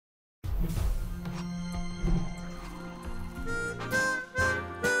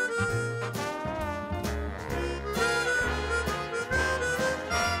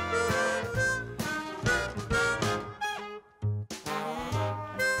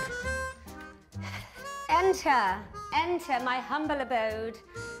Enter my humble abode.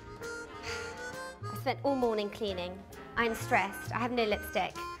 I spent all morning cleaning. I'm stressed. I have no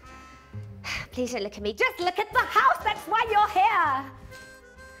lipstick. Please don't look at me. Just look at the house. That's why you're here.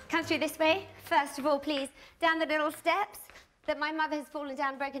 Come through this way. First of all, please, down the little steps that my mother has fallen down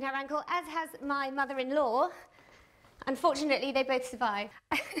and broken her ankle, as has my mother-in-law. Unfortunately, they both survived.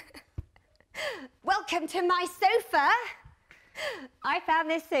 Welcome to my sofa. I found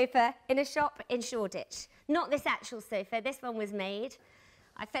this sofa in a shop in Shoreditch. Not this actual sofa. This one was made.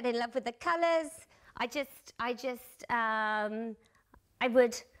 I fell in love with the colours. I don't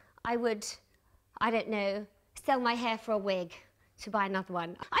know, sell my hair for a wig to buy another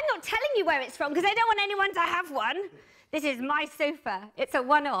one. I'm not telling you where it's from because I don't want anyone to have one. This is my sofa. It's a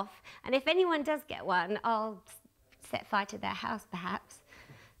one-off. And if anyone does get one, I'll set fire to their house, perhaps.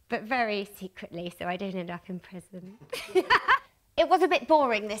 But very secretly, so I don't end up in prison. It was a bit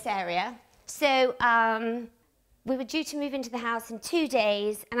boring, this area. So we were due to move into the house in 2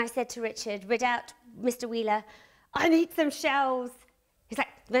 days, and I said to Richard, read out, Mr. Wheeler, I need some shelves. He's like,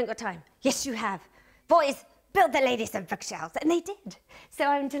 we haven't got time. Yes, you have. Boys, build the ladies some bookshelves. And they did. So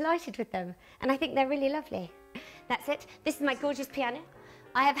I'm delighted with them. And I think they're really lovely. That's it. This is my gorgeous piano.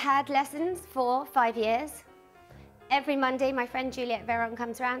 I have had lessons for 5 years. Every Monday, my friend Juliet Veron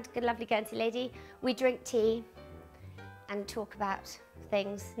comes around, good lovely Guernsey lady. We drink tea and talk about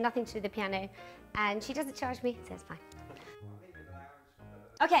things, nothing to do with the piano. And she doesn't charge me, so it's fine.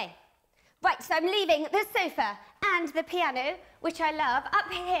 Okay, right, so I'm leaving the sofa and the piano, which I love.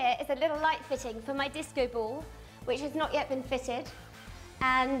 Up here is a little light fitting for my disco ball, which has not yet been fitted,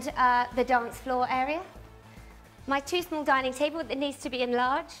 and the dance floor area. My too small dining table that needs to be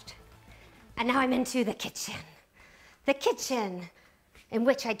enlarged. And now I'm into the kitchen. The kitchen, in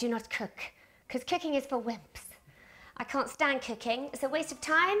which I do not cook, because cooking is for wimps. I can't stand cooking. It's a waste of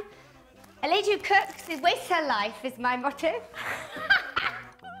time. A lady who cooks wastes her life, is my motto.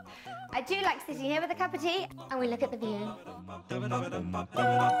 I do like sitting here with a cup of tea, and we look at the view.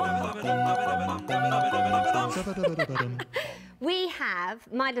 We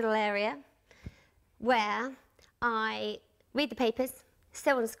have my little area where I read the papers,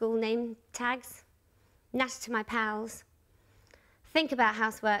 sew on school name tags, natter to my pals, think about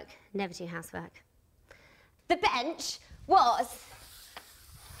housework, never do housework. The bench was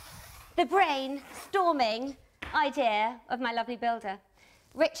the brainstorming idea of my lovely builder,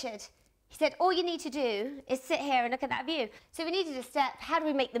 Richard. He said, all you need to do is sit here and look at that view. So we needed a step. How do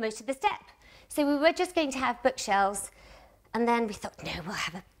we make the most of the step? So we were just going to have bookshelves, and then we thought, no, we'll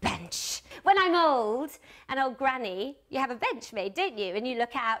have a bench. When I'm old, an old granny, you have a bench made, don't you? And you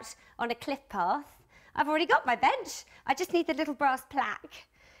look out on a cliff path. I've already got my bench. I just need the little brass plaque.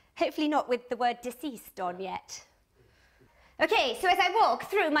 Hopefully not with the word deceased on yet. Okay, so as I walk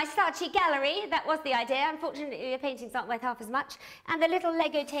through my Saatchi gallery, that was the idea. Unfortunately, the paintings aren't worth half as much. And the little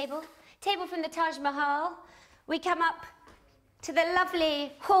Lego table from the Taj Mahal. We come up to the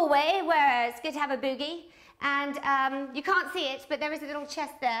lovely hallway where it's good to have a boogie. And you can't see it, but there is a little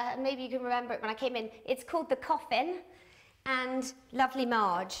chest there, and maybe you can remember it when I came in. It's called the Coffin, and lovely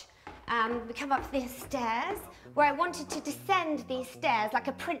Marge. We come up these stairs, where I wanted to descend these stairs like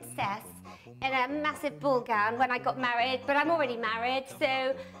a princess in a massive ball gown when I got married, but I'm already married,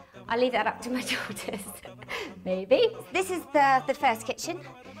 so I'll leave that up to my daughters, maybe. This is the first kitchen.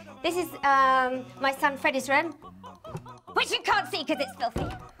 This is my son Freddie's room, which you can't see because it's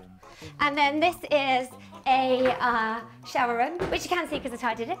filthy. And then this is a shower room, which you can see because I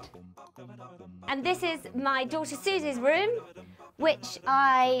tidied it. And this is my daughter Susie's room, which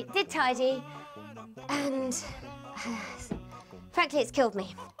I did tidy, and frankly, it's killed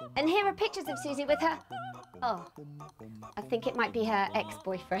me. And here are pictures of Susie with her. Oh, I think it might be her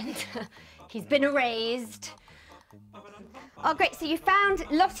ex-boyfriend. He's been erased. Oh, great, so you found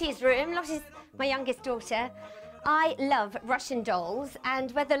Lottie's room. Lottie's my youngest daughter. I love Russian dolls,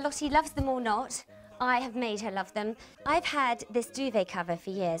 and whether Lottie loves them or not, I have made her love them. I've had this duvet cover for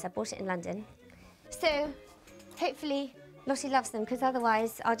years. I bought it in London. So, hopefully, Lottie loves them, because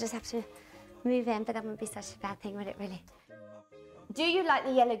otherwise I'll just have to move in, but that wouldn't be such a bad thing, would it, really? Do you like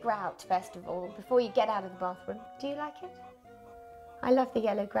the yellow grout, first of all, before you get out of the bathroom? Do you like it? I love the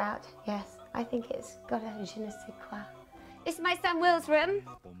yellow grout, yes. I think it's got a je ne sais quoi. This is my son Will's room,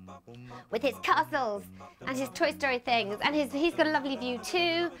 with his castles and his Toy Story things, and he's got a lovely view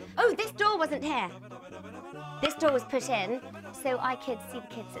too. Oh, this door wasn't here. This door was put in so I could see the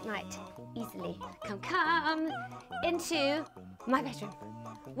kids at night easily. Come into my bedroom,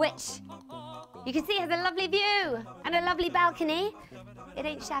 which you can see has a lovely view and a lovely balcony. It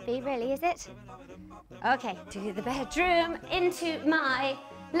ain't shabby, really, is it? Okay, to the bedroom, into my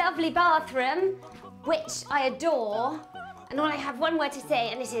lovely bathroom, which I adore, and all I have one word to say,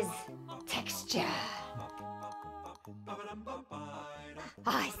 and it is texture.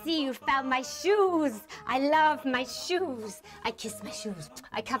 I see you found my shoes. I love my shoes. I kiss my shoes.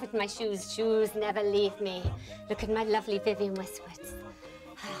 I covet my shoes. Shoes never leave me. Look at my lovely Vivienne Westwoods.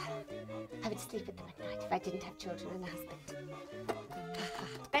 I would sleep with them at night if I didn't have children and a husband.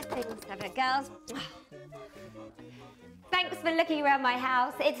 Best things ever, girls. Thanks for looking around my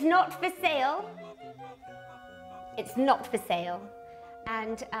house. It's not for sale. It's not for sale.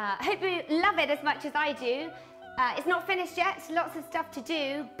 And I hope you love it as much as I do. It's not finished yet, lots of stuff to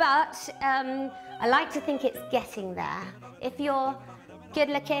do, but I like to think it's getting there. If you're good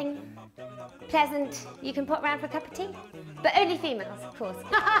looking, pleasant, you can pop round for a cup of tea. But only females, of course.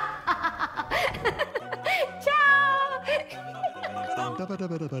 Ciao!